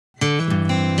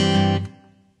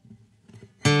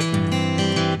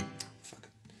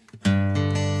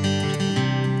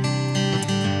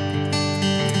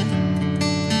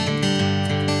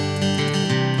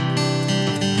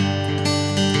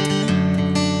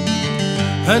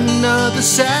Another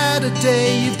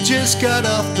Saturday, you've just got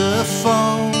off the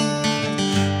phone.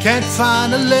 Can't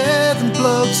find 11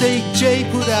 blokes,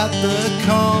 AJ put out the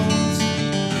cones.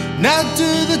 Now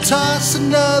do the toss,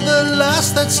 another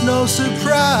loss, that's no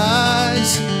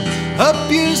surprise.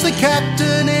 Abuse the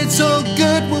captain, it's all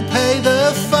good, we'll pay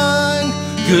the fine.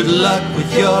 Good luck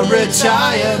with your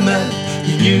retirement,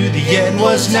 you knew the end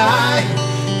was nigh.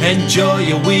 Enjoy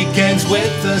your weekends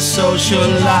with a social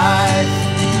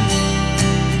life.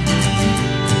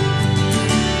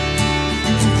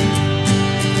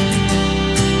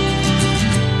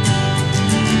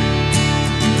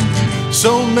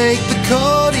 So make the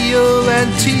cordial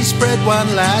and tea spread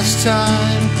one last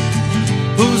time.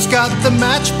 Who's got the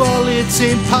match ball? It's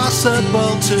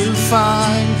impossible to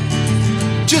find.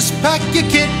 Just pack your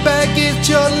kit bag, it's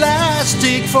your last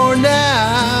dig for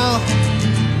now.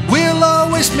 We'll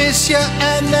always miss you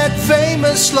and that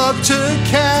famous slog to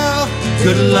cow.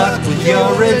 Good luck with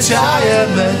your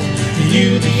retirement, you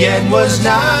knew the end was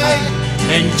nigh.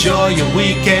 Enjoy your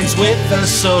weekends with a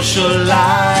social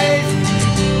life.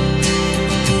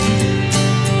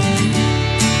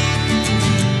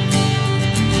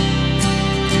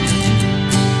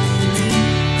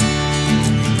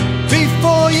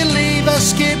 Before you leave, I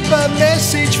skip a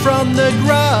message from the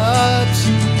Grubs.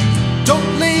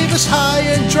 Don't leave us high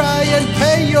and dry and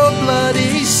pay your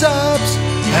bloody subs.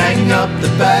 Hang up the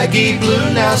baggy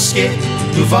blue, now skip,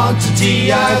 move on to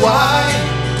DIY.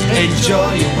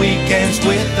 Enjoy your weekends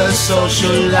with a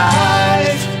social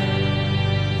life.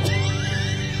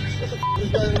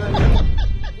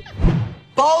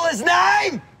 Bowler's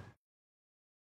name!